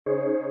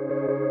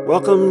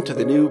Welcome to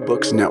the New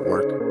Books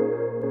Network.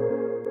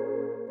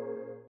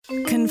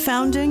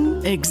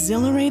 Confounding,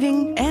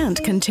 exhilarating,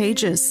 and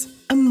contagious.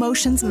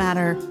 Emotions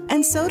matter,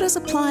 and so does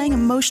applying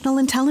emotional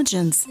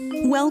intelligence.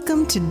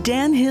 Welcome to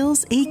Dan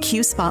Hill's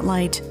EQ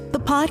Spotlight, the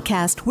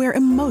podcast where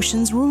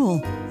emotions rule.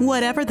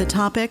 Whatever the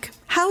topic,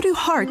 how do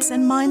hearts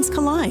and minds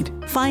collide?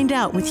 Find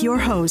out with your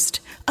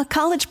host, a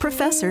college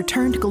professor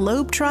turned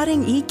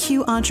globe-trotting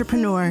EQ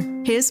entrepreneur.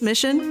 His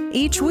mission?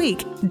 Each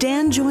week,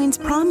 Dan joins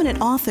prominent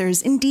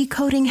authors in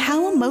decoding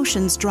how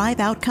emotions drive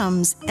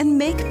outcomes and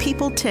make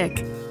people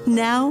tick.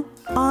 Now,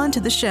 on to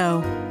the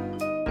show.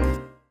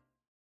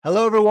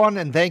 Hello, everyone,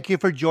 and thank you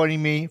for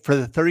joining me for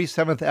the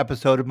 37th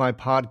episode of my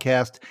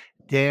podcast,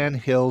 Dan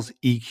Hill's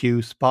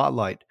EQ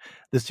Spotlight.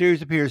 The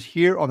series appears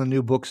here on the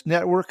New Books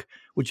Network,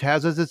 which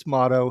has as its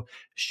motto,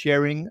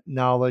 sharing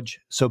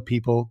knowledge so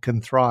people can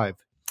thrive.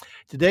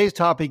 Today's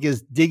topic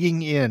is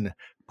Digging In,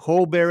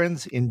 Coal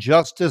Barons,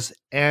 Injustice,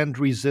 and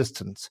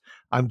Resistance.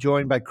 I'm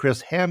joined by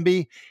Chris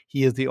Hamby.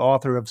 He is the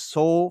author of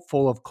Soul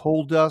Full of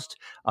Coal Dust,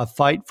 A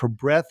Fight for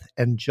Breath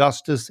and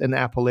Justice in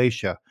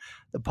Appalachia.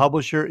 The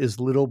publisher is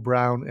Little,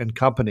 Brown and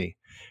Company.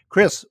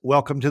 Chris,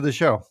 welcome to the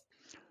show.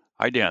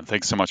 Hi, Dan.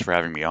 Thanks so much for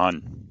having me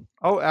on.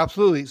 Oh,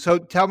 absolutely. So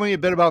tell me a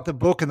bit about the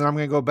book, and then I'm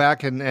going to go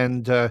back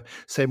and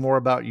say more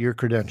about your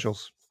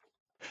credentials.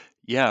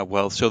 Yeah,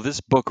 well, so this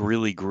book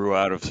really grew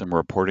out of some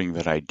reporting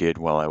that I did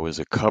while I was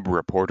a cub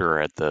reporter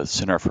at the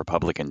Center for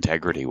Public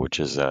Integrity, which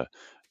is a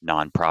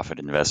nonprofit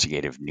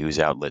investigative news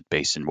outlet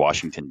based in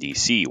Washington,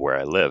 D.C., where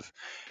I live.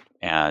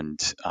 And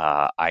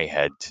I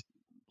had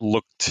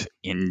looked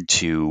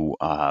into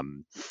I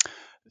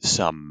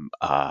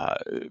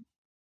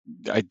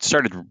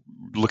started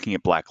looking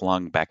at black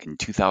lung back in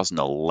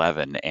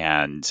 2011,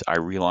 and I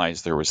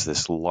realized there was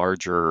this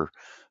larger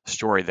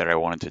story that I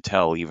wanted to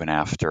tell even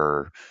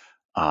after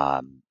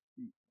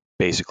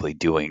basically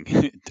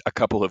doing a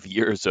couple of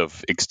years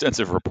of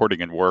extensive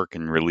reporting and work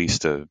and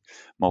released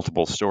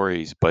multiple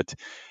stories. But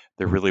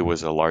there really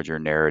was a larger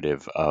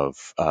narrative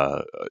of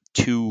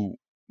two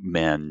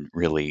men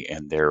really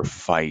and their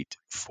fight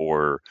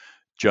for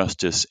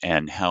justice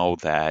and how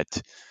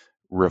that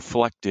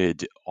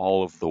reflected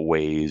all of the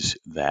ways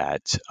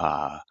that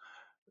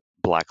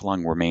black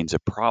lung remains a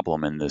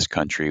problem in this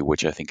country,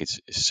 which I think is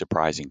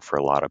surprising for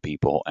a lot of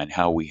people, and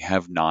how we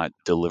have not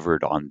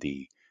delivered on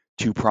the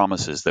two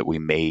promises that we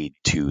made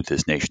to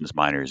this nation's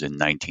miners in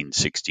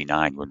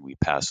 1969 when we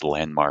passed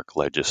landmark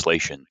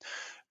legislation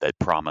that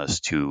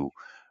promised to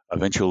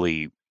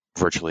eventually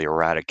virtually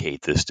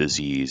eradicate this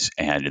disease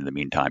and in the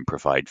meantime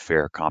provide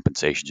fair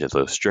compensation to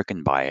those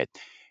stricken by it.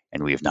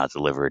 And we have not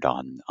delivered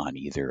on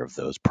either of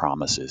those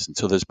promises. And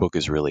so this book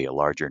is really a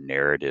larger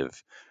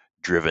narrative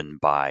driven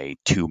by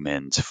two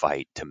men's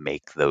fight to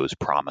make those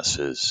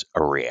promises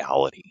a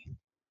reality.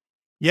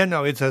 Yeah,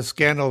 no, it's a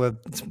scandal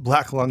that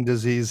black lung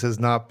disease has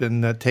not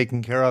been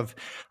taken care of.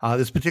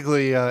 This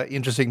particularly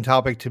interesting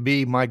topic to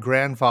me. My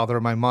grandfather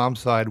on my mom's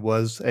side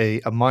was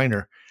a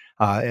miner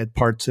at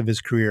parts of his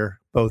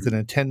career, both in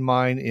a tin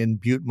mine in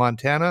Butte,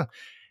 Montana,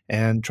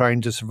 and trying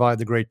to survive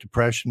the Great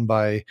Depression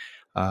by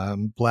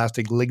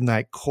blasting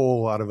lignite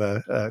coal out of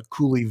a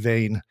coulee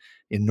vein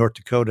in North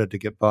Dakota to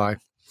get by.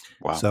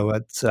 Wow. So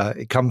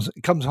it comes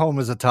home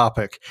as a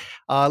topic.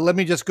 Let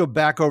me just go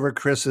back over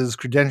Chris's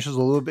credentials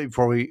a little bit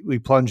before we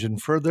plunge in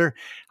further.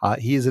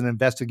 He is an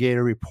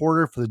investigative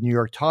reporter for the New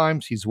York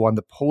Times. He's won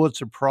the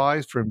Pulitzer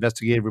Prize for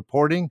investigative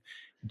reporting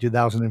in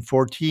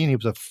 2014. He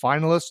was a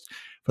finalist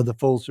for the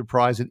Pulitzer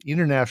Prize in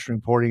international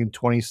reporting in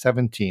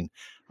 2017.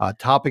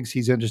 Topics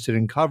he's interested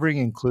in covering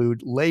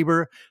include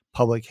labor,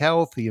 public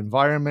health, the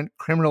environment,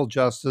 criminal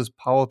justice,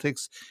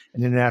 politics,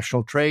 and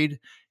international trade.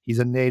 He's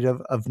a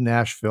native of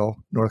Nashville,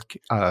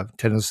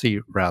 Tennessee,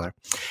 rather.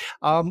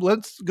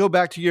 Let's go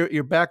back to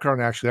your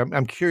background, actually.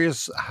 I'm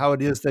curious how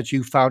it is that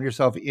you found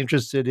yourself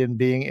interested in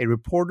being a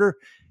reporter,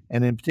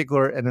 and in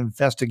particular, an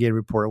investigative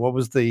reporter. What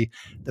was the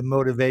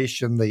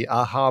motivation, the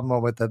aha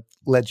moment that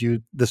led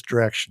you this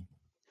direction?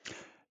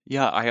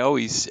 Yeah, I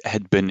always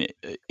had been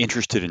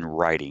interested in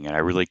writing, and I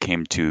really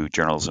came to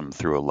journalism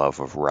through a love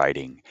of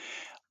writing.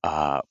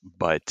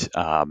 But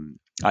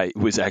I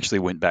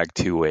went back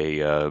to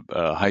a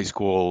high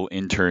school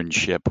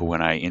internship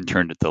when I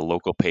interned at the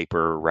local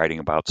paper writing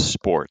about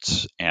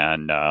sports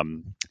and,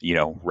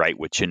 write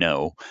what you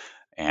know.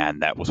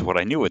 And that was what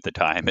I knew at the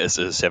time as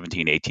a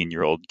 17,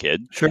 18-year-old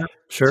kid. Sure.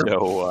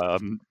 So,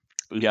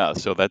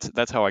 so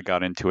that's how I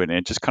got into it. And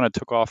it just kind of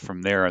took off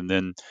from there. And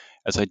then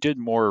as I did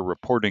more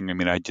reporting, I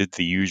mean, I did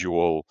the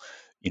usual,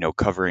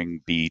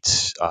 covering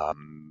beats,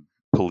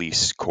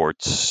 police,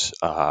 courts,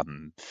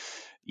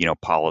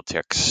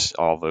 politics,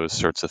 all those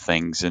sorts of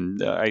things.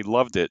 And I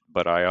loved it,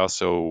 but I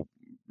also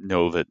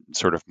know that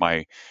sort of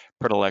my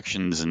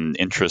predilections and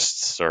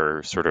interests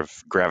are sort of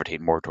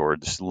gravitate more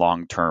towards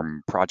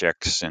long-term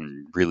projects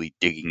and really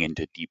digging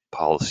into deep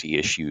policy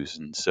issues.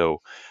 And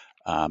so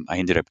I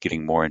ended up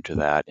getting more into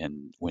that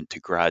and went to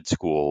grad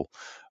school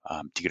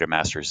to get a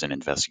master's in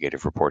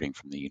investigative reporting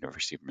from the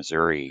University of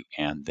Missouri,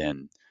 and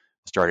then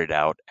started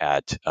out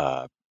as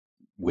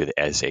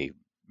a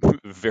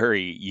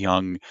very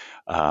young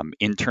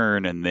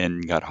intern, and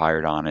then got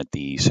hired on at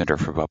the Center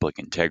for Public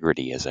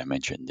Integrity, as I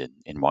mentioned,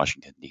 in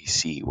Washington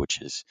D.C.,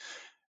 which is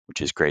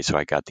great. So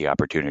I got the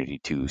opportunity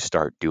to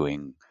start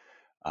doing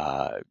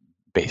uh,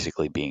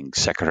 basically being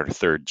second or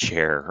third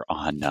chair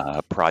on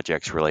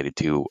projects related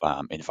to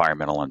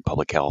environmental and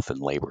public health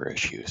and labor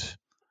issues.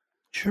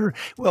 Sure.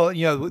 Well,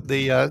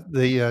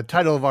 the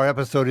title of our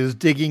episode is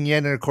Digging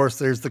In, and of course,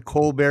 there's the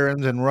coal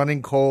barons and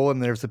running coal,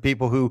 and there's the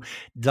people who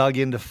dug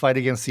in to fight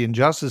against the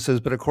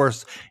injustices. But of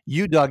course,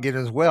 you dug in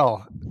as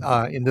well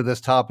into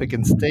this topic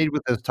and stayed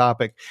with this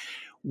topic.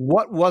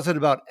 What was it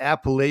about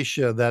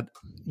Appalachia that,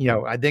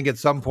 I think at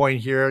some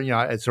point here,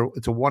 it's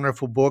a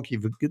wonderful book.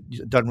 You've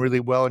done really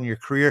well in your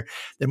career.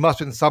 There must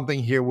have been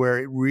something here where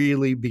it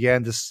really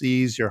began to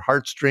seize your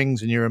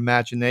heartstrings and your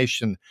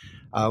imagination.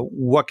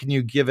 What can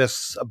you give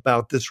us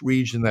about this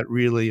region that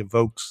really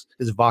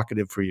is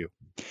evocative for you?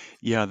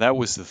 Yeah, that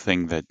was the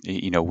thing that,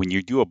 when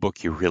you do a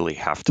book, you really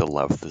have to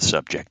love the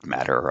subject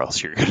matter, or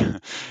else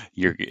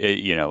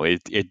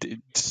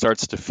it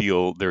starts to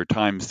feel, there are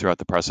times throughout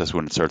the process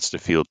when it starts to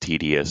feel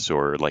tedious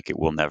or like it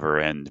will never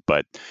end.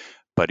 But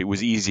it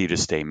was easy to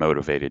stay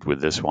motivated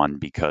with this one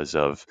because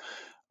of,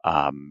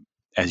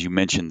 as you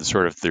mentioned,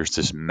 there's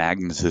this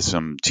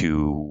magnetism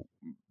to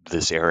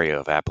this area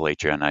of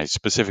Appalachia. And I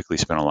specifically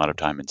spent a lot of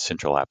time in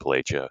central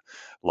Appalachia,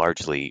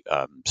 largely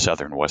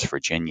southern West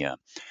Virginia.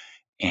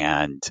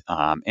 And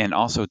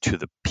also to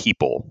the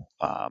people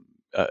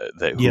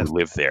who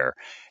live there,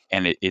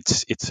 and it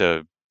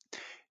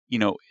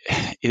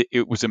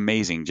was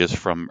amazing just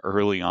from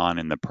early on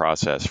in the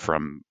process,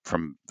 from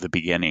the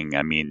beginning.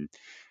 I mean,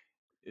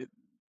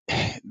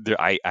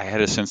 I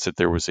had a sense that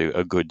there was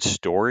a good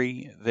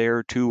story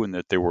there too, and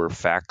that there were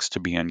facts to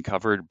be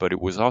uncovered. But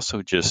it was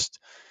also just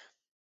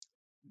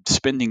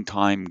spending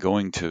time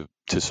going to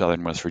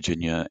southern West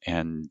Virginia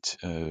and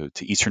to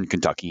eastern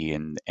Kentucky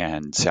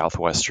and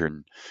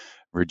southwestern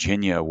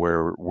Virginia,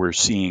 where we're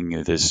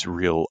seeing this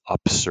real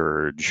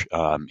upsurge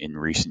in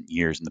recent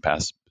years, in the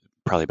past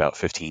probably about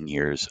 15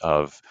 years,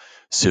 of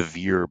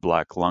severe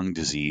black lung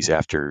disease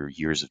after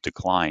years of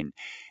decline.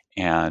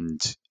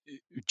 And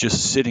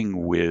just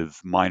sitting with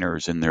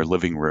miners in their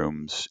living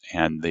rooms,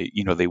 and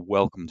they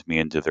welcomed me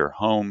into their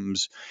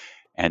homes,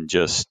 and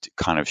just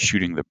kind of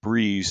shooting the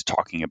breeze,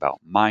 talking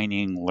about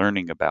mining,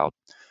 learning about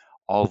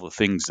all the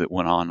things that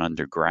went on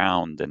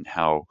underground and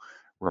how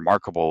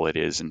remarkable it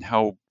is and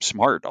how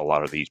smart a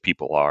lot of these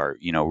people are.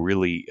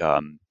 Really,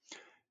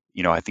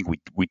 I think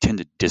we tend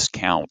to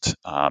discount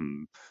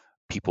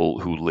people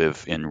who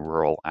live in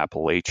rural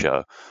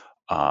Appalachia.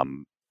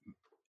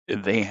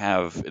 They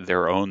have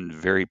their own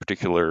very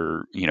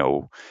particular,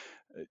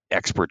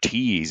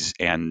 expertise,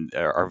 and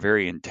are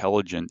very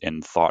intelligent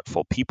and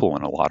thoughtful people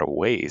in a lot of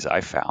ways, I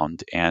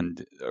found,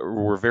 and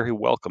were very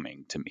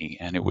welcoming to me.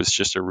 And it was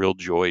just a real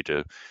joy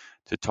to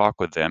talk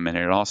with them. And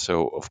it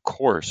also, of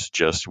course,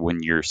 just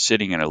when you're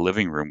sitting in a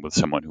living room with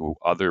someone who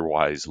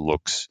otherwise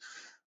looks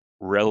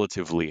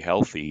relatively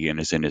healthy and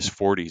is in his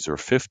 40s or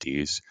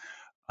 50s,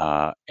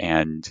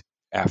 and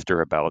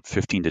after about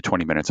 15 to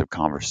 20 minutes of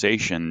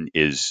conversation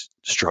is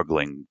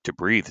struggling to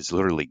breathe, is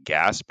literally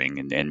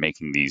gasping and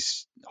making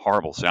these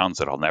horrible sounds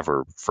that I'll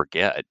never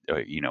forget.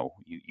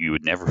 You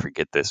would never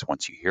forget this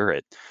once you hear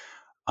it.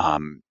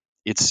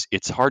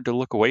 It's hard to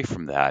look away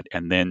from that.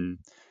 And then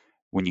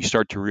when you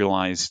start to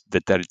realize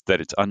that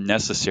it's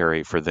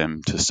unnecessary for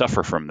them to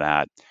suffer from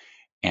that,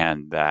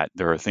 and that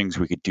there are things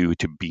we could do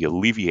to be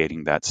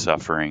alleviating that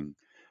suffering,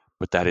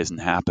 but that isn't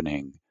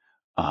happening,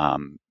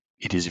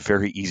 it is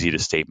very easy to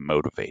stay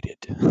motivated.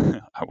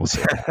 I will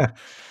say.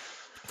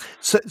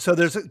 So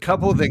there's a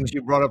couple of things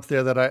you brought up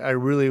there that I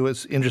really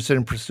was interested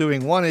in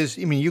pursuing. One is,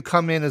 you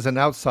come in as an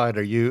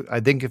outsider. I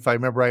think if I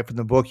remember right from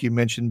the book, you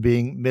mentioned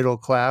being middle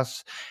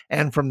class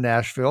and from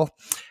Nashville,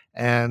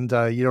 and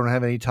you don't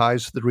have any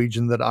ties to the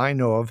region that I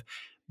know of.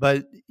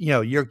 But,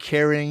 you're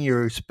carrying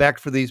your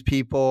respect for these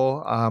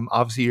people.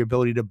 Obviously, your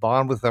ability to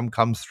bond with them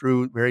comes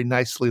through very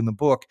nicely in the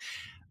book.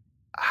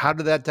 How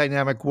did that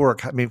dynamic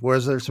work? I mean,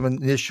 was there some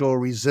initial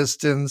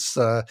resistance,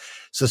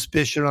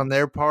 suspicion on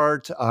their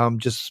part,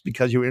 just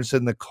because you were interested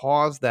in the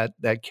cause that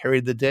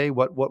carried the day?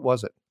 What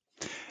was it?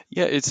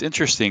 Yeah, it's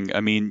interesting.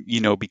 I mean,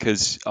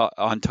 because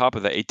on top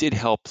of that, it did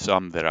help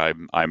some that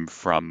I'm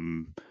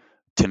from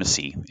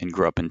Tennessee and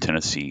grew up in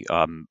Tennessee.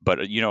 But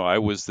I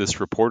was this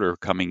reporter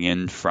coming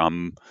in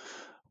from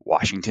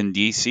Washington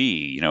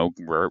D.C.,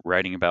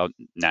 writing about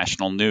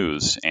national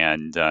news,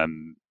 and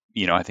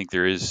I think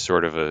there is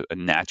sort of a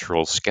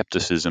natural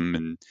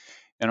skepticism,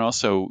 and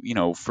also,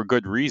 for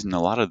good reason.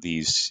 A lot of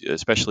these,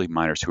 especially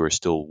miners who are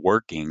still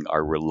working,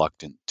 are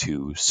reluctant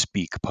to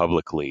speak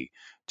publicly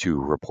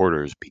to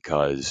reporters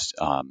because,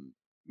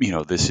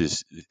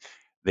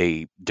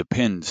 they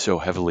depend so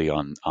heavily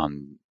on,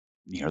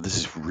 this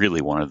is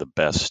really one of the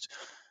best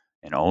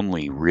and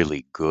only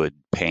really good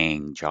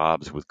paying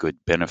jobs with good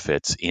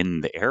benefits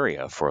in the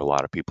area for a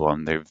lot of people.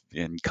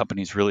 And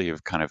companies really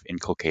have kind of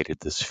inculcated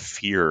this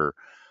fear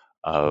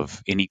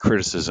of any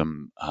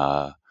criticism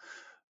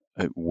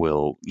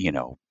will,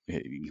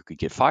 you could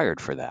get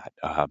fired for that.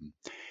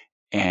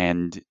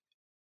 And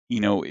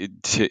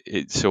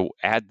so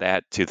add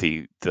that to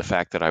the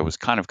fact that I was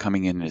kind of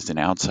coming in as an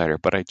outsider,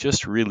 but I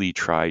just really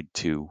tried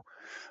to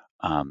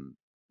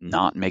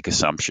not make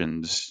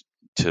assumptions,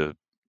 to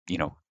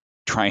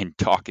try and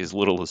talk as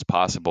little as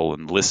possible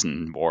and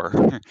listen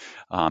more.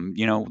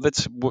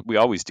 That's what we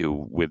always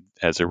do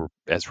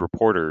as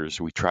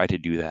reporters. We try to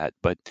do that,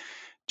 but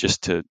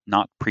just to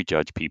not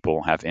prejudge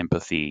people, have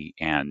empathy,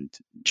 and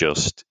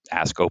just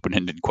ask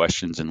open-ended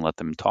questions and let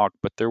them talk.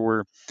 But there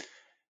were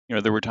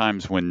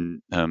times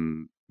when,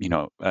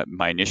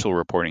 my initial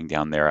reporting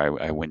down there,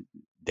 I went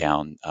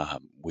down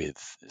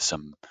with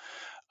some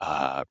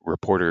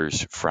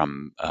reporters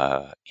from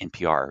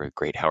NPR,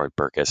 great Howard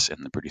Burkus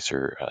and the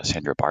producer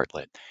Sandra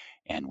Bartlett,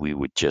 and we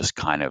would just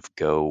kind of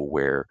go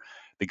where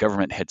the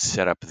government had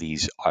set up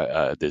this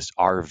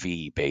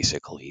RV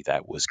basically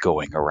that was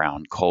going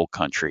around coal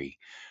country,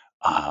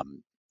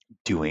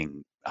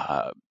 doing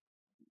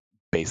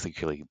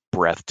basically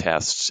breath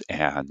tests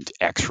and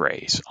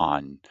X-rays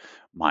on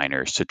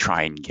miners to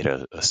try and get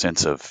a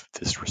sense of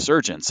this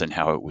resurgence and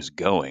how it was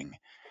going.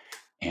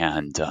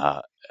 And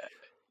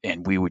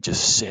we would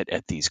just sit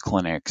at these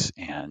clinics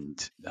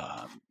and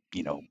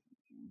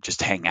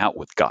just hang out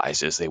with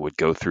guys as they would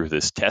go through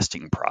this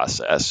testing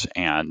process.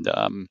 And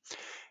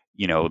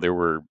there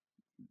were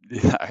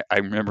I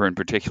remember in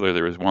particular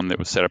there was one that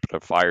was set up at a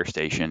fire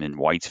station in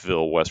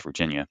Whitesville, West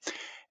Virginia,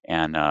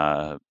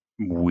 and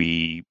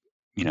we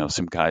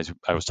some guys,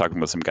 I was talking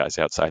with some guys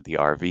outside the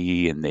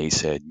RV, and they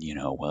said,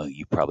 well,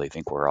 you probably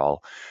think we're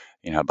all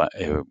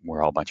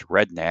we're all a bunch of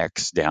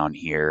rednecks down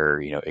here,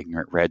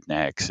 ignorant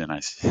rednecks. And I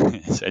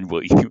said,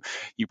 well,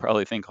 you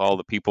probably think all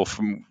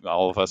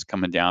of us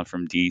coming down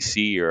from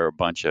DC are a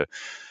bunch of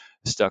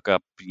stuck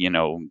up,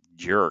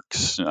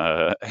 jerks.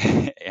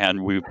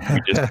 And we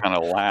just kind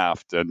of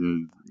laughed,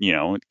 and,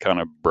 it kind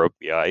of broke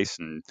the ice,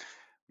 and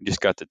we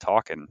just got to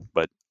talking.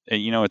 But,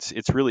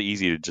 it's really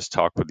easy to just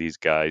talk with these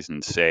guys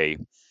and say,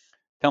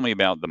 tell me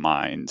about the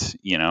mines,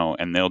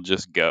 and they'll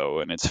just go,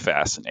 and it's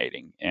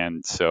fascinating.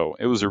 And so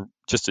it was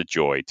just a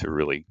joy to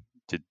really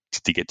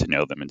to get to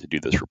know them and to do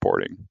this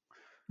reporting.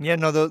 Yeah,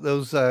 no,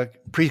 those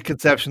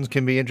preconceptions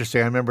can be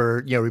interesting. I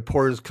remember,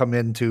 reporters come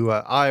into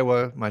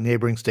Iowa, my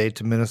neighboring state,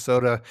 to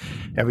Minnesota,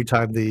 every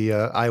time the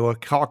Iowa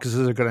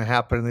caucuses are going to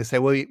happen, and they say,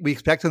 well, we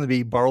expect them to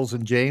be Bartles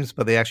and James,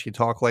 but they actually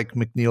talk like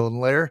McNeil and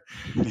Lair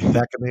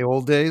back in the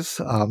old days,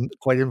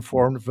 quite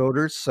informed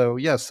voters. So,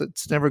 yes,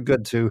 it's never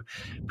good to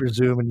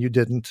presume, and you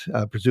didn't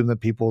presume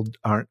that people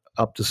aren't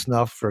up to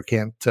snuff or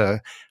can't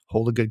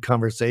hold a good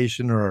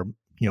conversation or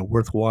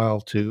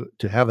worthwhile to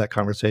have that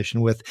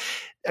conversation with.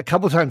 A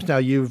couple of times now,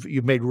 you've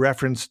made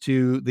reference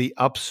to the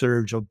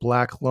upsurge of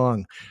black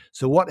lung.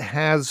 So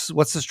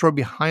what's the story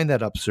behind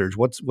that upsurge?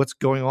 What's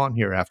going on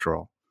here after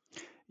all?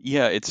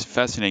 Yeah, it's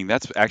fascinating.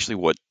 That's actually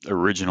what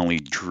originally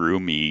drew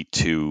me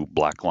to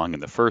black lung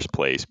in the first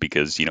place,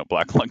 because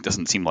black lung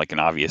doesn't seem like an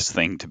obvious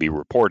thing to be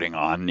reporting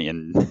on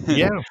in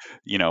when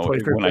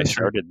I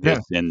started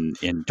this in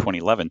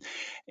 2011.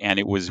 And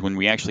it was when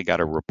we actually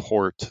got a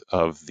report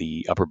of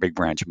the Upper Big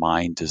Branch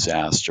mine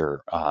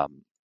disaster.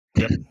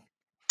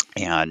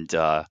 And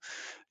there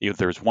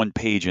was one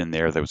page in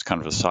there that was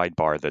kind of a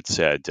sidebar that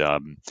said,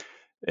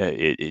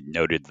 it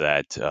noted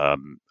that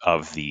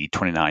of the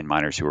 29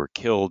 miners who were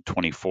killed,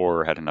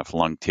 24 had enough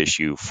lung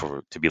tissue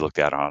to be looked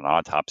at on an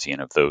autopsy,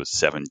 and of those,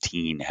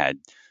 17 had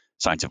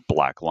signs of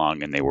black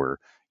lung, and they were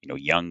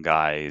young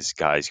guys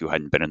who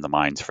hadn't been in the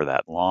mines for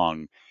that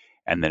long.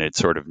 And then it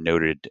sort of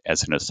noted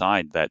as an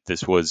aside that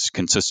this was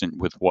consistent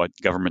with what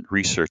government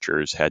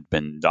researchers had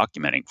been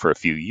documenting for a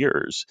few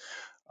years,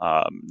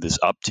 this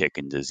uptick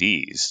in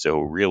disease. So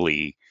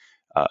really,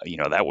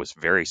 that was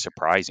very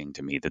surprising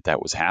to me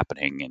that was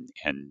happening.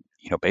 And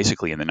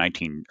basically in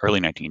the early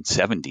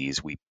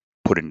 1970s, we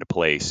put into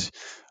place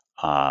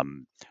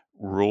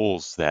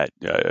rules that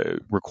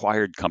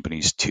required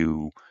companies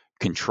to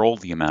control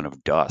the amount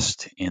of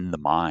dust in the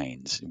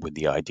mines, with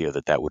the idea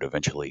that would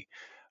eventually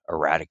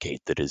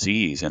eradicate the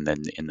disease. And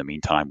then in the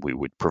meantime, we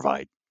would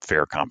provide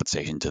fair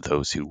compensation to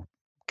those who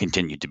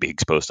continued to be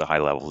exposed to high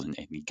levels and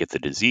get the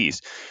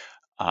disease.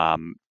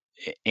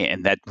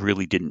 And that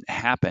really didn't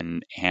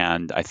happen.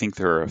 And I think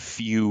there are a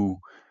few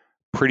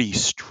pretty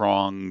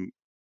strong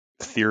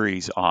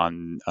theories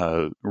on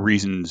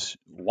reasons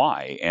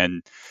why.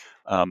 And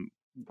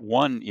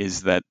one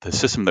is that the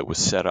system that was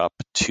set up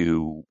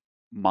to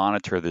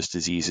monitor this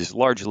disease is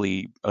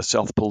largely a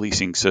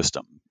self-policing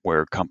system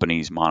where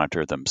companies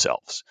monitor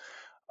themselves.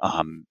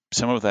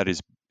 Some of that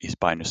is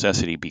by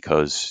necessity,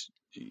 because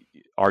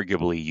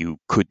arguably you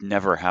could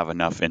never have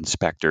enough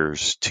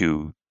inspectors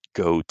to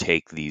go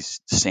take these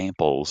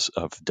samples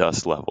of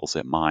dust levels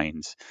at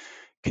mines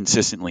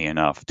consistently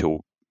enough to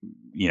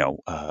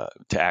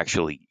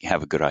actually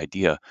have a good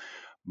idea.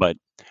 But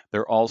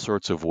there are all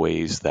sorts of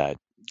ways that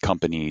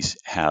companies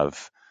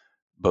have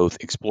both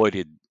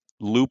exploited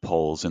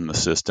loopholes in the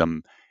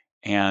system,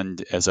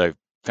 and, as I've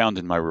found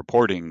in my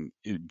reporting,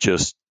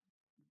 just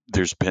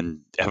there's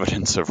been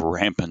evidence of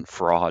rampant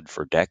fraud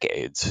for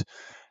decades,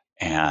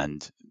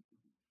 and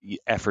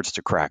efforts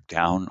to crack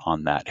down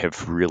on that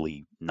have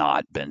really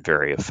not been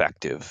very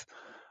effective.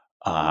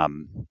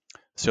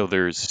 So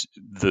there's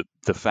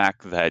the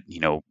fact that,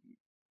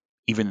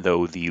 even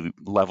though the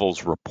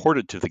levels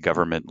reported to the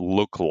government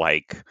look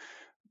like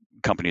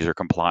companies are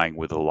complying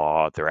with the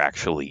law, they're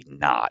actually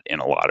not in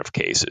a lot of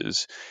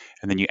cases.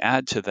 And then you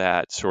add to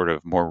that sort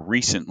of more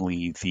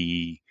recently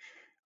the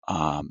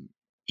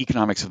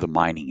economics of the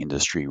mining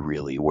industry,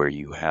 really, where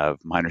you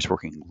have miners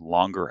working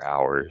longer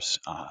hours,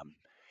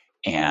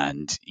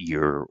 and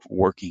you're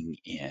working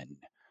in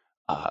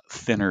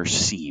thinner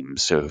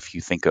seams. So if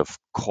you think of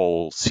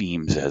coal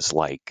seams as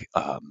like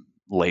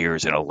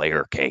layers in a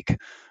layer cake,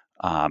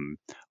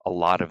 a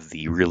lot of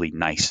the really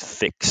nice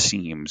thick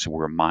seams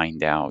were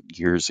mined out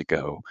years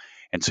ago.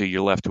 And so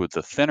you're left with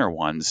the thinner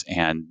ones.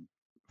 And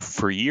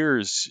for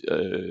years,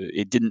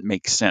 it didn't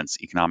make sense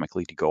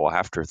economically to go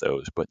after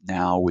those. But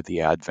now, with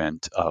the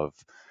advent of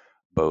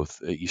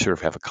both, you sort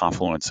of have a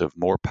confluence of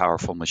more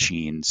powerful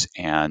machines,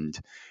 and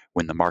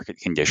when the market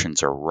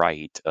conditions are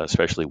right,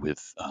 especially with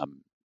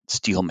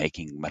steel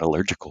making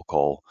metallurgical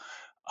coal,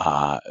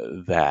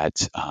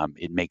 that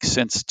it makes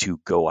sense to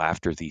go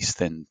after these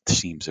thin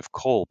seams of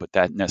coal, but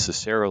that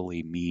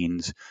necessarily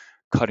means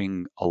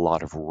cutting a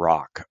lot of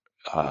rock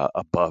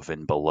above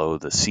and below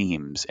the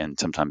seams, and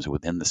sometimes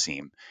within the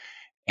seam.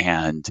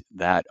 And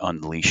that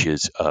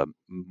unleashes a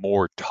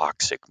more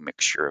toxic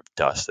mixture of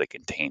dust that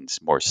contains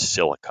more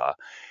silica.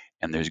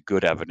 And there's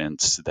good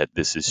evidence that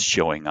this is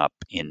showing up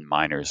in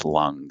miners'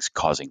 lungs,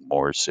 causing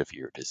more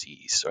severe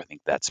disease. So I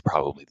think that's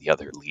probably the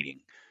other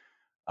leading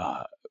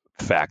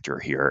factor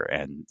here.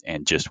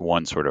 And just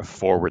one sort of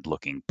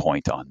forward-looking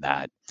point on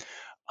that,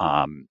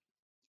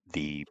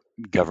 the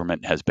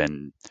government has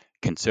been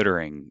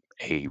considering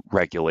a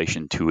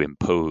regulation to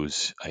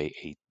impose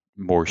a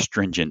more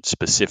stringent,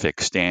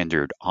 specific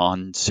standard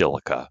on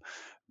silica,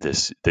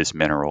 this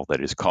mineral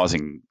that is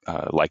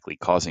likely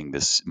causing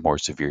this more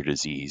severe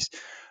disease.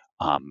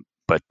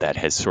 But that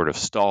has sort of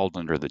stalled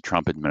under the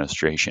Trump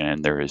administration,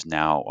 and there is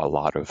now a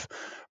lot of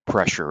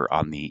pressure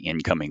on the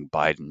incoming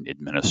Biden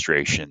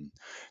administration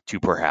to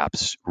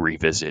perhaps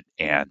revisit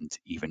and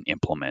even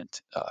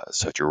implement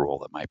such a rule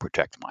that might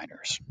protect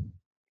miners.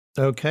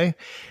 Okay.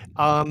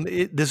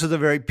 This is a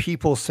very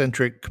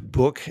people-centric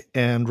book,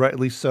 and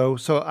rightly so.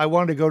 So I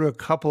wanted to go to a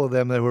couple of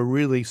them that were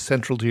really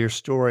central to your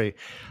story.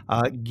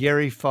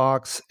 Gary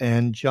Fox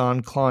and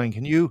John Klein.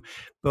 Can you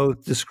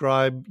both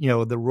describe,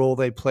 the role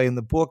they play in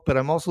the book? But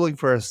I'm also looking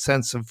for a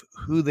sense of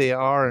who they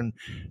are and,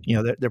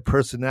 their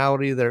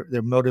personality,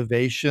 their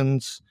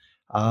motivations,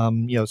 so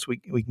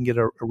we can get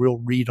a real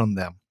read on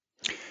them.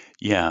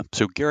 Yeah.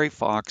 So Gary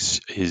Fox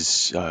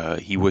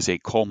he was a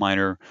coal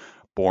miner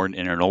born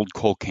in an old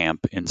coal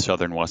camp in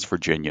southern West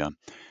Virginia,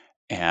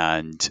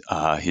 and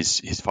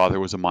his father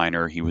was a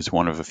miner. He was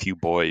one of a few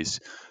boys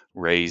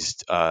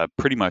raised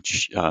pretty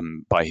much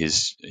by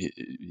his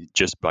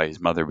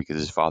mother, because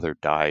his father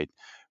died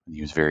when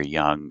he was very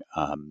young.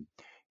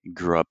 He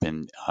grew up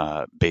in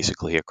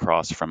basically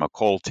across from a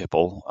coal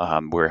tipple,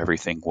 where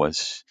everything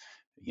was,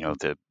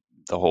 the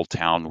whole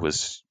town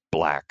was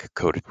black,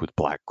 coated with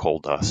black coal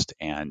dust,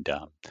 and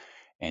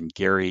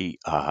Gary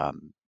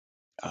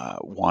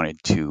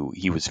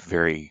he was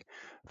very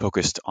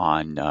focused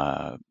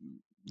on,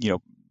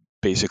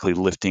 basically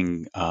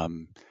lifting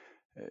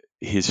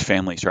his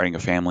family, starting a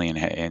family,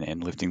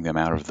 and lifting them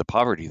out of the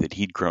poverty that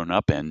he'd grown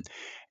up in.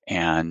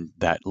 And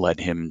that led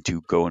him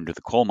to go into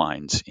the coal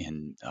mines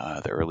in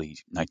the early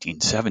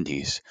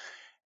 1970s.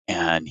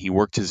 And he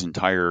worked his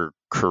entire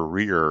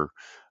career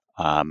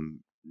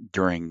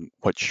during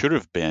what should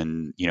have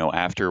been,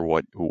 after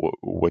what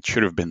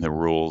should have been the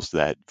rules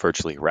that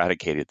virtually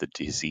eradicated the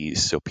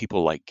disease. So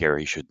people like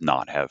Gary should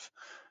not have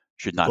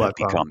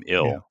become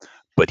ill, yeah.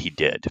 But he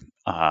did.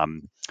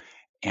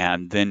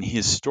 And then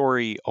his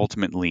story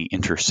ultimately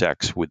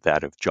intersects with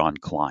that of John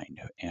Klein.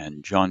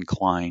 And John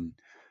Klein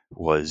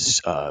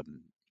was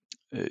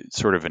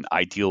sort of an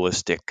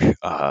idealistic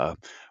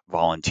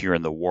volunteer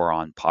in the war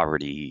on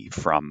poverty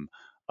from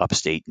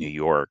upstate New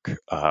York,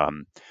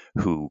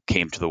 who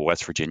came to the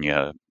West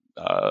Virginia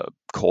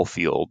coal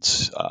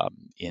fields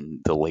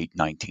in the late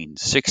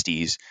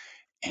 1960s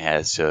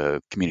as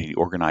a community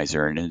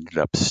organizer, and ended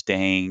up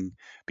staying,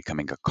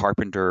 becoming a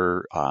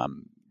carpenter,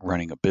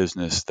 running a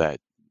business that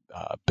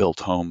built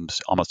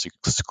homes almost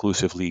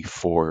exclusively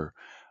for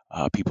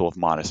people of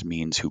modest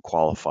means who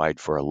qualified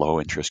for a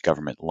low-interest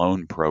government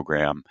loan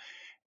program.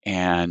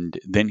 And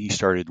then he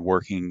started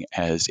working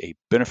as a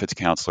benefits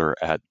counselor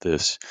at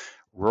this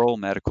rural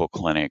medical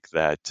clinic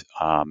that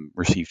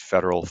received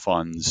federal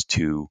funds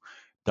to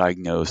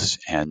diagnose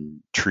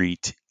and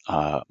treat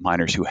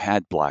miners who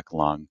had black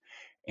lung.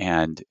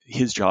 And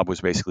his job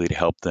was basically to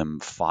help them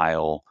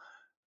file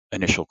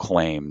initial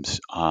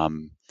claims,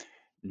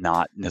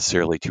 not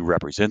necessarily to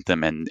represent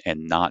them. And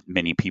not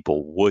many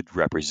people would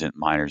represent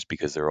miners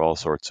because there are all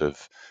sorts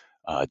of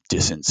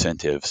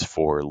disincentives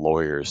for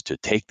lawyers to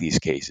take these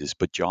cases.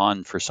 But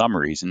John, for some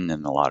reason,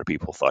 and a lot of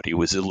people thought he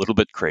was a little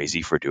bit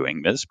crazy for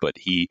doing this, but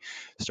he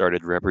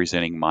started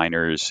representing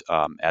minors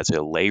as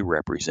a lay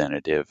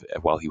representative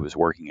while he was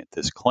working at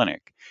this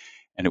clinic.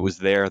 And it was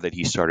there that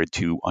he started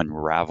to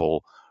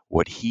unravel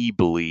what he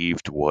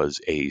believed was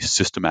a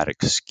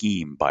systematic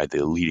scheme by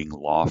the leading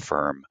law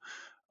firm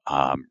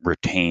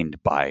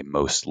retained by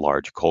most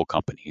large coal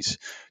companies.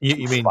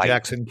 You mean fight.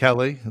 Jackson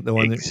Kelly, the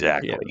one?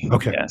 Exactly. Yeah.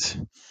 Okay. Yes.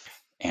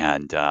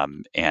 And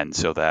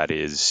so that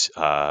is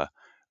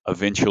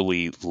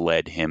eventually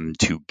led him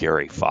to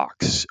Gary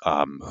Fox,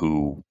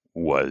 who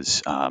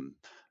was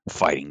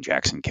fighting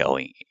Jackson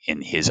Kelly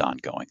in his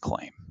ongoing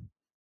claim.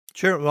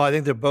 Sure. Well, I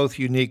think they're both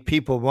unique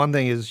people. One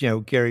thing is,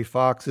 Gary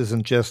Fox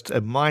isn't just a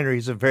miner;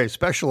 he's a very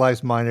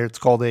specialized miner. It's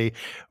called a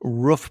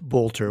roof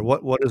bolter.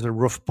 What is a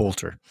roof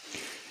bolter?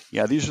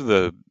 Yeah, these are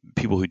the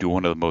people who do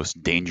one of the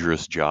most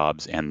dangerous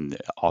jobs and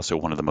also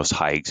one of the most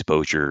high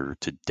exposure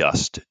to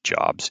dust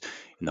jobs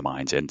in the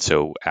mines. And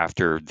so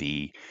after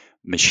the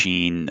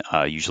machine,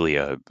 usually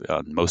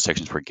most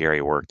sections where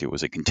Gary worked, it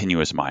was a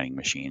continuous mining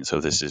machine. So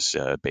this is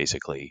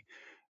basically,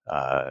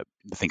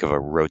 think of a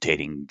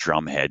rotating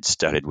drum head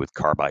studded with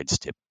carbide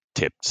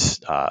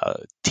tipped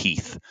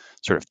teeth,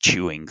 sort of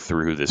chewing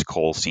through this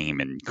coal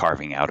seam and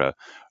carving out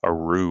a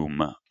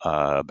room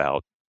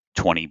about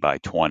 20 by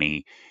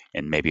 20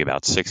 and maybe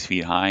about 6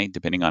 feet high,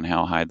 depending on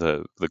how high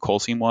the coal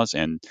seam was.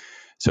 And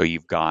so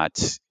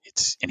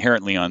it's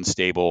inherently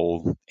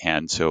unstable.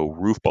 And so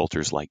roof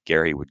bolters like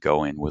Gary would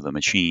go in with a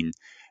machine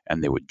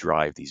and they would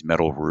drive these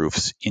metal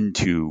roofs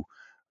into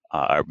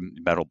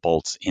metal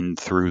bolts in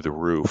through the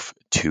roof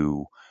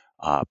to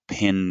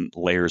pin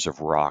layers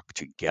of rock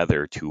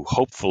together to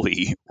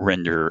hopefully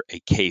render a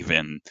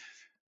cave-in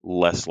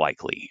less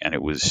likely. And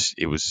it was,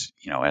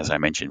 as I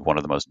mentioned, one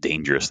of the most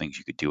dangerous things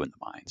you could do in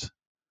the mines.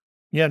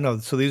 Yeah, no.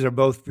 So these are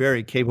both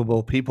very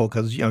capable people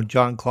because,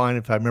 John Klein,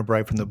 if I remember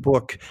right from the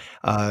book,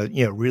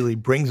 really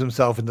brings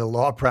himself into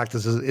law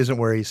practice. Isn't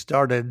where he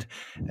started.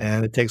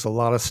 And it takes a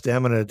lot of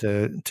stamina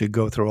to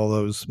go through all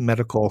those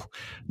medical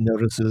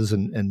notices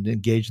and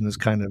engage in this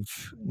kind of,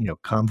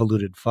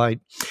 convoluted fight.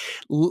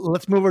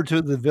 Let's move over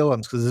to the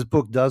villains because this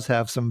book does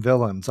have some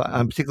villains.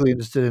 I'm particularly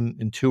interested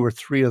in 2 or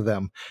 3 of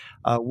them.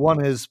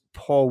 One is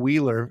Paul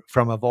Wheeler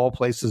from, of all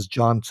places,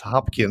 Johns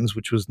Hopkins,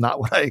 which was not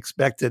what I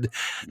expected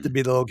to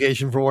be the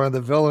location for one of the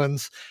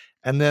villains.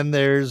 And then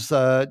there's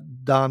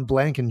Don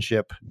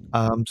Blankenship.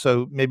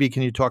 So maybe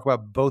can you talk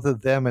about both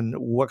of them and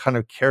what kind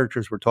of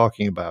characters we're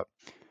talking about?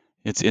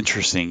 It's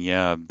interesting.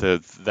 Yeah,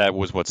 that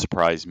was what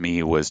surprised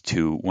me was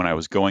when I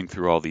was going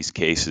through all these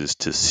cases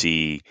to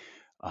see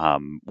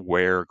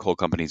where coal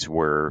companies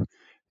were,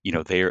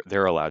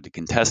 they're allowed to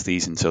contest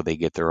these. And so they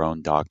get their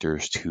own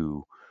doctors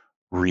to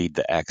read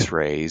the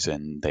x-rays,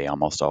 and they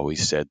almost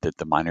always said that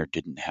the miner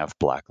didn't have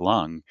black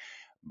lung.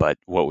 But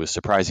what was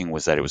surprising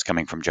was that it was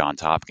coming from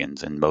Johns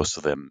Hopkins, and most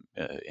of them,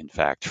 in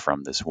fact,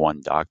 from this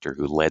one doctor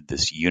who led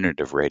this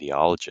unit of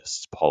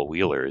radiologists, Paul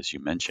Wheeler, as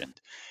you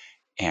mentioned.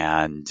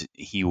 And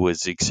he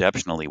was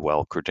exceptionally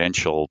well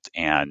credentialed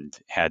and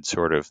had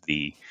sort of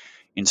the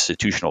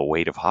institutional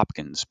weight of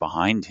Hopkins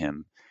behind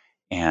him,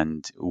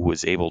 and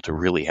was able to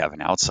really have an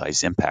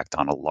outsized impact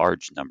on a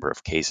large number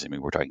of cases. I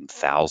mean, we're talking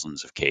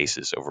thousands of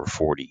cases over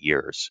 40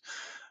 years.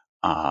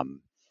 And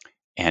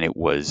it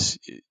was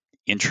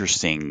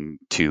interesting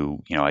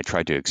I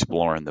tried to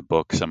explore in the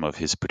book some of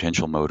his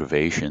potential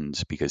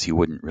motivations because he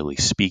wouldn't really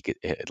speak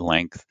at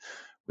length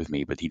with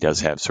me, but he does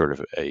have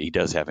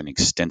an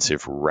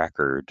extensive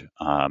record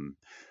that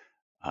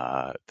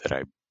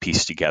I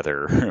pieced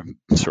together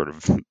sort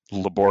of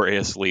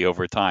laboriously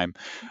over time.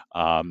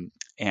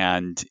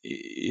 And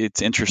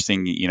it's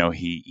interesting,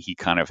 he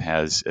kind of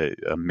has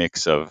a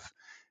mix of,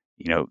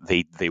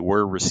 they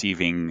were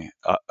receiving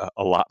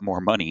a lot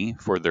more money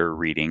for their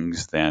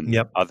readings than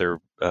other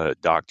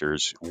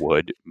doctors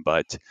would,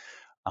 but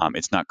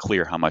it's not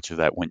clear how much of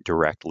that went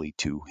directly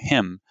to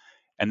him.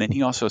 And then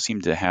he also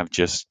seemed to have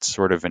just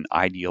sort of an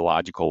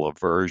ideological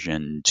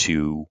aversion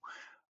to,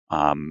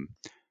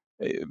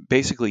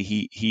 basically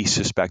he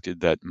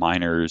suspected that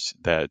miners,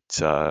 that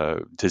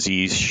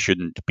disease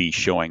shouldn't be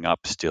showing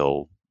up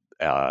still,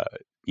 over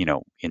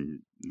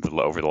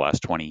the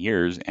last 20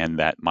 years, and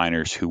that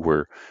miners who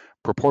were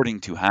purporting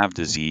to have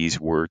disease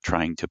were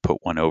trying to put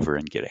one over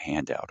and get a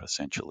handout,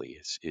 essentially,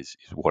 is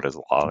what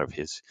a lot of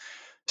his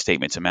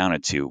statements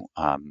amounted to.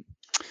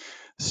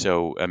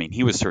 So, I mean,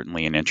 he was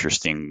certainly an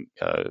interesting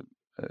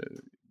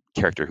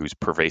character who's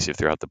pervasive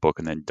throughout the book.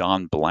 And then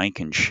Don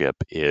Blankenship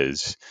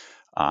is,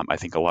 I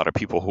think a lot of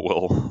people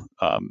will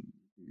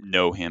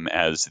know him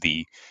as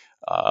the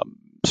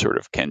sort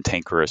of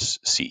cantankerous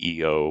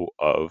CEO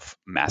of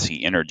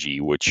Massey Energy,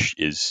 which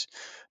is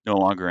no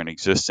longer in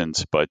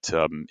existence, but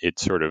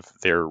it's sort of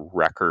their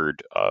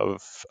record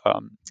of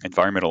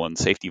environmental and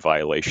safety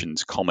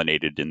violations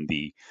culminated in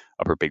the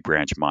Upper Big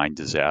Branch mine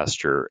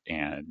disaster.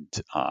 And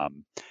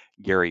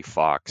Gary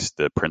Fox,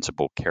 the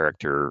principal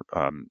character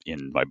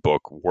in my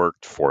book,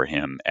 worked for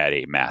him at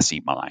a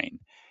Massey mine.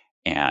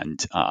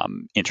 And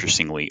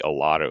interestingly, a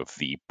lot of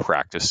the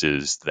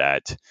practices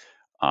that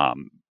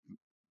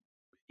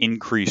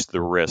increase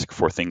the risk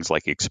for things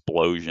like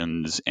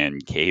explosions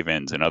and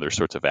cave-ins and other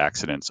sorts of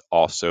accidents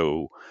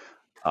also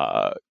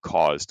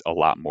caused a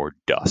lot more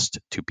dust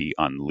to be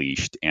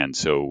unleashed. And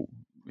so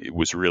it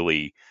was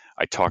really,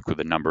 I talked with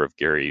a number of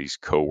Gary's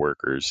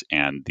coworkers,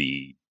 and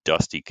the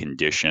dusty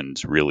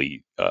conditions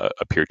really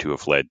appear to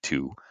have led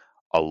to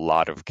a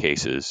lot of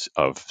cases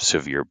of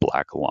severe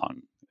black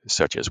lung,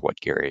 such as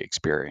what Gary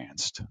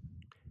experienced.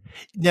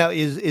 Now,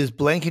 is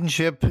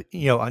Blankenship,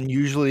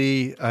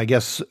 unusually, I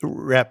guess,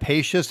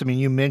 rapacious? I mean,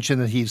 you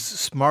mentioned that he's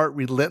smart,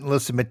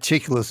 relentless, and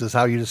meticulous, is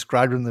how you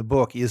described him in the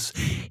book. Is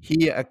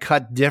he a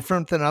cut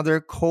different than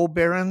other coal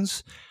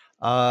barons?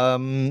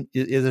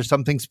 Is there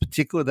something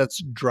particular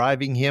that's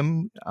driving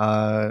him?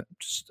 I'm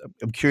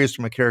curious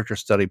from a character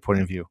study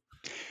point of view.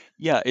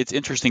 Yeah, it's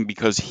interesting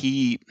because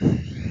he,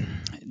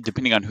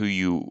 depending on who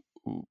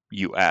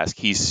you ask,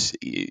 he's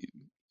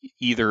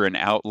either an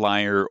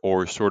outlier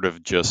or sort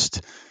of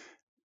just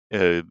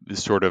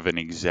sort of an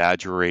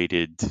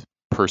exaggerated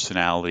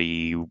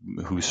personality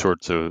who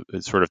sort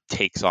of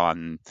takes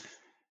on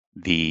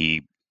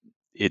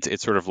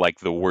it's sort of like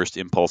the worst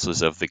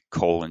impulses of the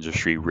coal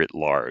industry writ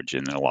large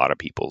in a lot of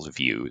people's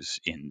views,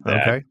 in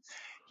that Okay.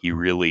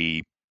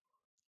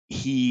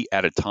 he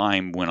at a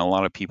time when a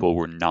lot of people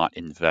were not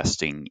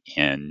investing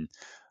in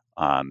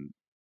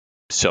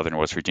southern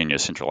West Virginia,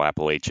 central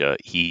Appalachia,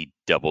 he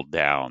doubled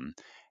down,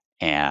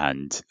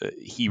 and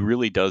he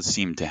really does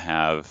seem to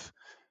have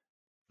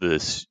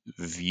this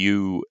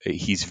view.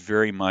 He's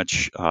very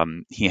much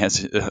he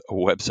has a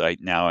website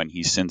now, and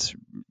he's since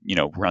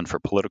run for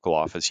political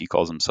office. He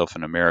calls himself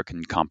an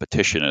American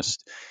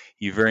competitionist.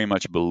 He very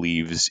much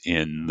believes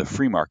in the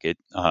free market.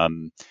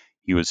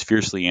 He was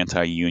fiercely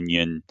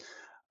anti-union,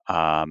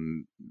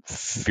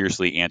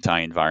 fiercely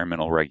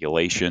anti-environmental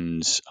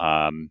regulations,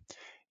 and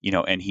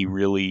he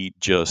really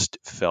just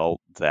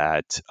felt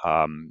that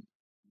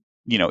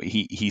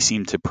he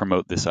seemed to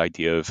promote this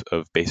idea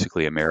of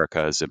basically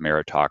America as a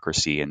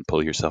meritocracy and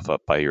pull yourself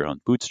up by your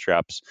own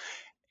bootstraps,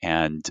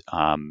 and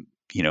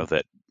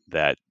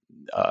that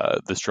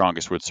the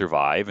strongest would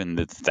survive, and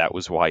that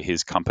was why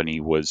his company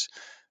was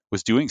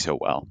doing so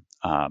well,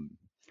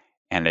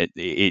 and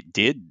it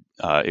did.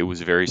 It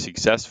was very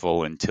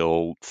successful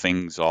until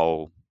things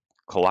all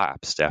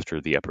collapsed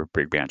after the Upper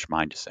Big Branch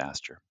mine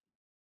disaster.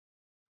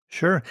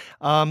 Sure.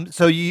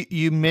 So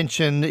you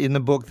mentioned in the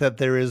book that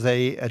there is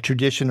a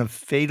tradition of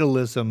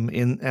fatalism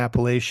in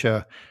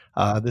Appalachia.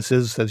 This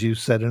is, as you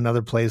said,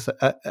 another place,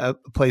 a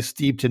place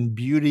steeped in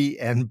beauty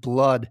and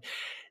blood.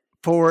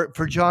 For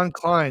John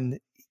Klein,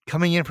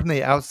 coming in from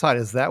the outside,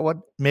 is that what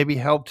maybe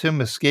helped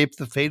him escape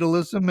the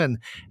fatalism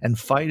and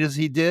fight as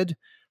he did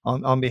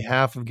on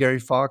behalf of Gary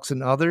Fox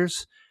and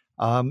others?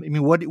 I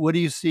mean, what do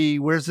you see?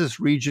 Where's this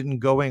region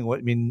going?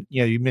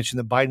 You mentioned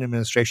the Biden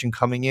administration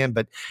coming in,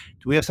 but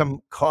do we have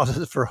some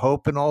causes for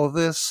hope in all of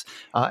this?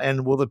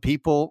 And will the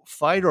people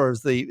fight, or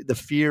is the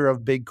fear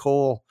of big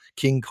coal,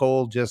 King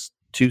Coal, just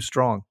too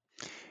strong?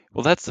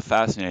 Well, that's the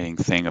fascinating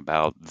thing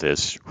about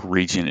this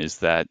region, is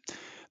that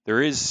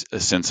there is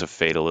a sense of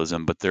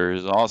fatalism, but there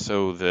is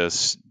also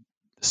this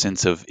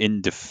sense of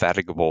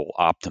indefatigable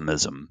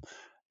optimism.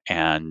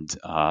 And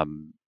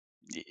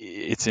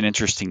it's an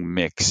interesting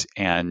mix.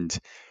 And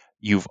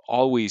you've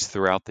always,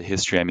 throughout the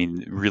history, I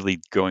mean,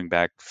 really going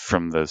back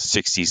from the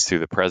 60s through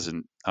the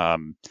present,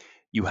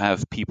 you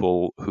have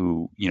people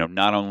who,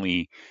 not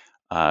only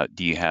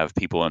do you have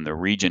people in the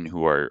region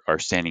who are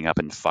standing up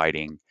and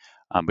fighting,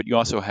 but you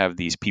also have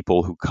these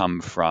people who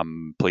come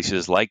from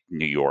places like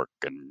New York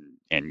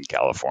and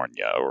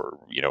California, or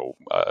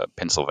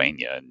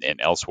Pennsylvania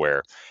and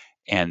elsewhere,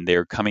 and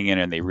they're coming in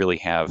and they really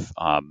have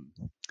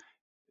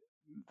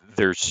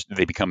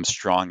they become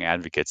strong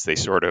advocates. They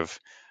sort of,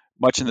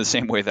 much in the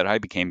same way that I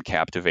became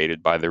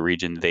captivated by the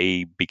region,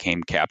 they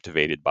became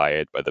captivated by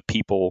it, by the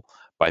people,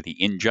 by the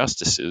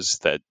injustices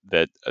that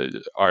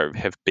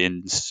have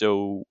been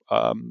so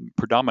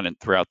predominant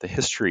throughout the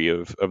history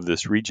of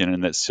this region,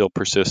 and that still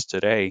persists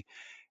today.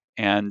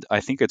 And I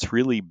think it's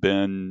really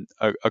been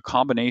a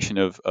combination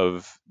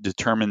of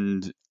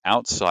determined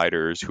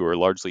outsiders who are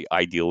largely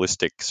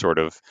idealistic, sort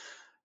of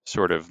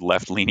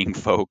left-leaning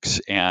folks,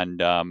 and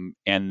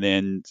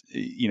then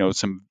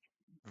some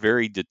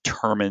very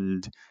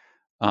determined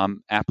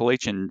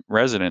Appalachian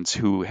residents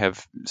who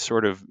have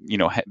sort of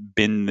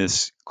been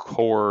this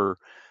core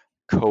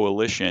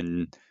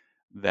coalition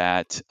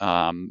that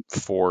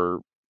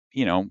for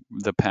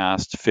the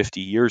past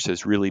 50 years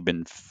has really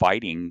been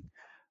fighting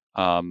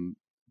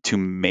to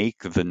make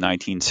the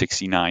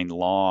 1969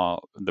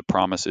 law, the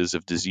promises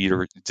of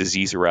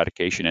disease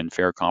eradication and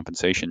fair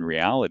compensation,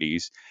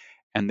 realities.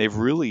 And they've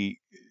really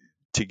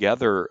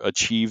together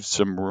achieved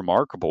some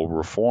remarkable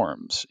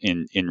reforms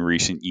in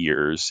recent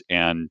years.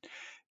 And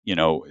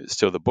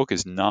so the book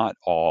is not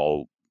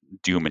all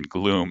doom and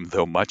gloom,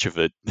 though much of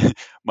it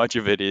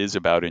is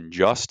about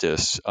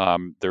injustice.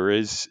 There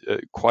is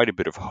quite a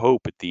bit of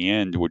hope at the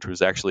end, which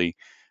was actually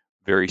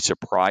very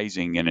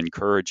surprising and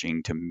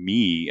encouraging to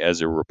me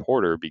as a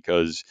reporter,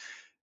 because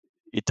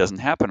it doesn't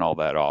happen all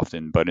that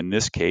often. But in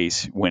this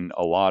case, when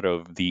a lot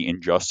of the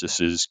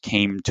injustices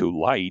came to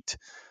light,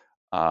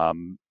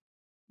 um,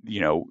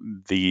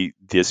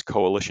 this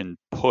coalition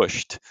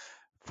pushed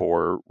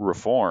for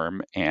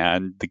reform,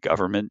 and the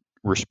government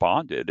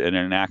responded and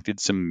enacted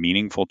some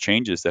meaningful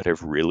changes that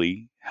have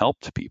really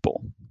helped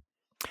people.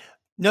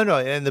 No,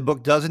 and the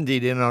book does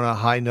indeed end on a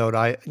high note.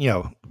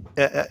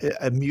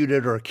 A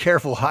muted or a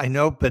careful high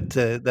note, but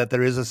that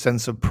there is a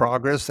sense of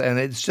progress. And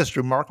it's just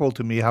remarkable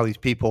to me how these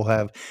people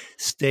have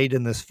stayed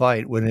in this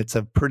fight when it's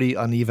a pretty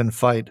uneven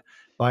fight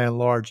by and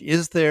large.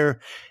 Is there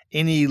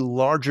any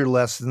larger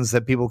lessons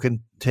that people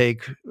can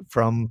take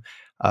from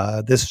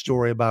this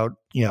story about,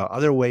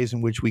 other ways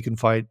in which we can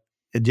fight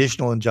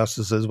additional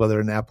injustices, whether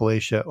in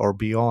Appalachia or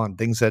beyond,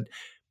 things that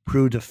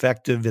proved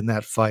effective in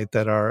that fight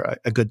that are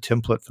a good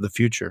template for the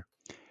future?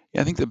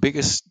 Yeah, I think the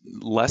biggest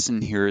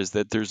lesson here is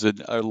that there's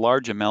a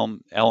large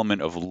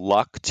element of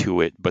luck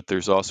to it, but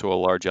there's also a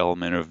large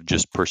element of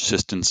just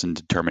persistence and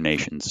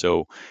determination.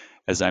 So,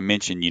 as I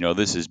mentioned,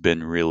 this has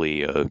been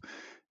really a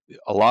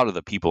lot of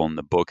the people in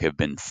the book have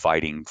been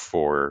fighting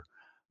for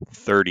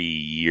 30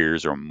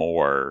 years or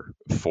more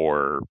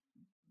for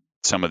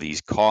some of these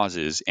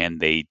causes,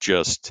 and they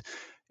just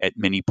at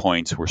many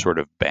points were sort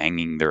of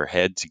banging their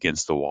heads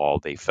against the wall,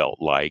 they felt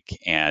like,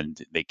 and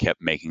they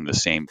kept making the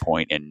same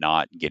point and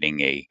not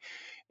getting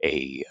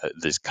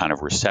this kind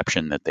of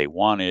reception that they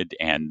wanted.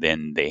 And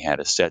then they had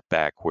a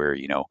setback where,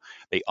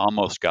 they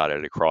almost got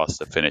it across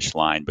the finish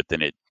line, but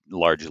then it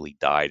largely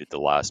died at the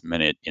last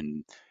minute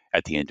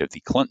at the end of the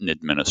Clinton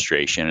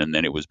administration. And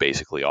then it was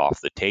basically off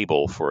the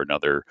table for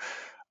another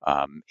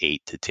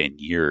 8 to 10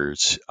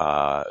 years,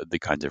 the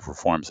kinds of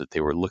reforms that they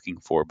were looking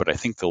for. But I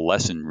think the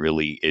lesson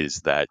really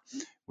is that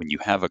when you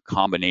have a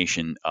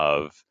combination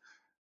of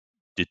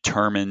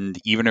determined,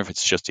 even if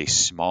it's just a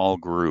small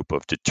group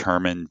of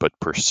determined but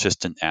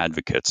persistent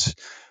advocates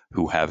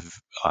who are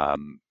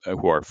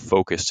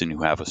focused and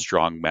who have a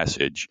strong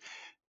message,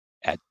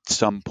 at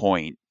some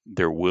point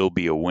there will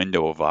be a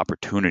window of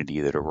opportunity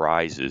that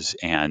arises.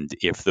 And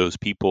if those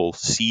people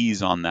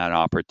seize on that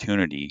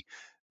opportunity,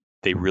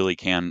 they really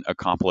can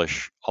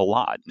accomplish a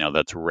lot. Now,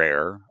 that's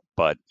rare,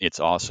 but it's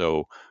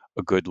also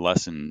a good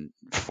lesson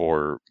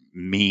for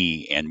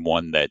me, and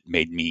one that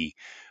made me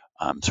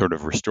sort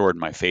of restored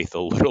my faith a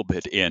little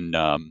bit in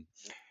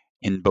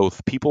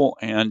both people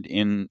and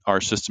in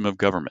our system of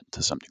government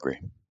to some degree.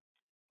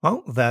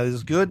 Well, that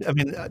is good. I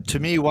mean, to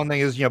me, one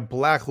thing is,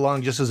 black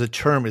lung just as a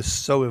term is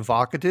so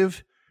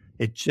evocative.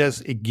 It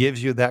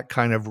gives you that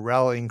kind of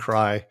rallying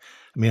cry.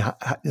 I mean,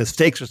 the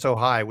stakes are so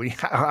high.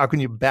 How can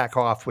you back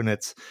off when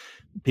it's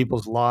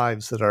people's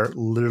lives that are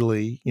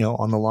literally,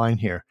 on the line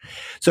here?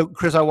 So,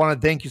 Chris, I want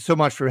to thank you so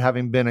much for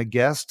having been a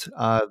guest.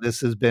 This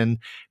has been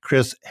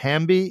Chris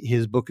Hamby.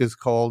 His book is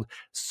called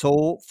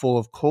Soul Full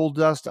of Coal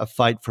Dust, A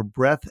Fight for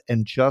Breath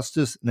and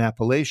Justice in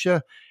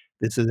Appalachia.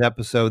 This is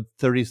episode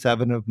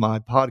 37 of my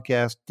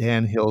podcast,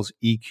 Dan Hill's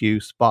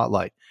EQ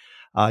Spotlight.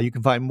 You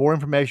can find more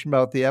information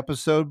about the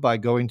episode by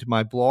going to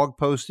my blog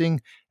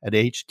posting at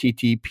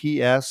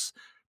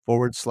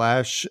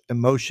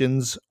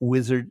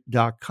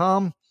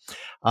https://emotionswizard.com.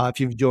 If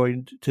you've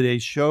enjoyed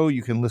today's show,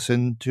 you can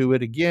listen to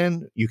it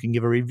again. You can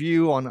give a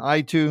review on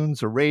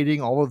iTunes, a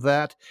rating, all of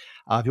that.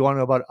 If you want to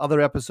know about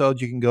other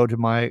episodes, you can go to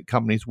my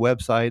company's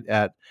website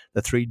at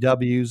the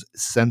 3Ws,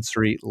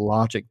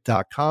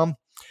 sensorylogic.com.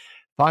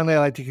 Finally, I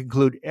like to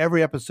conclude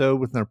every episode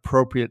with an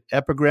appropriate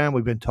epigram.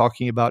 We've been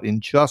talking about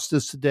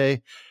injustice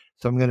today,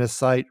 so I'm going to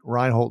cite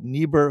Reinhold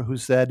Niebuhr, who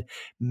said,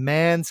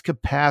 "Man's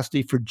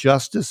capacity for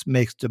justice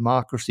makes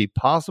democracy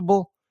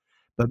possible,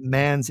 but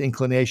man's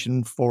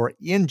inclination for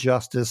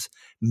injustice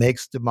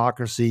makes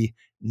democracy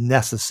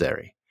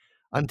necessary."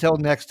 Until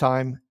next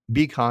time,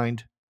 be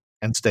kind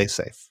and stay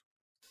safe.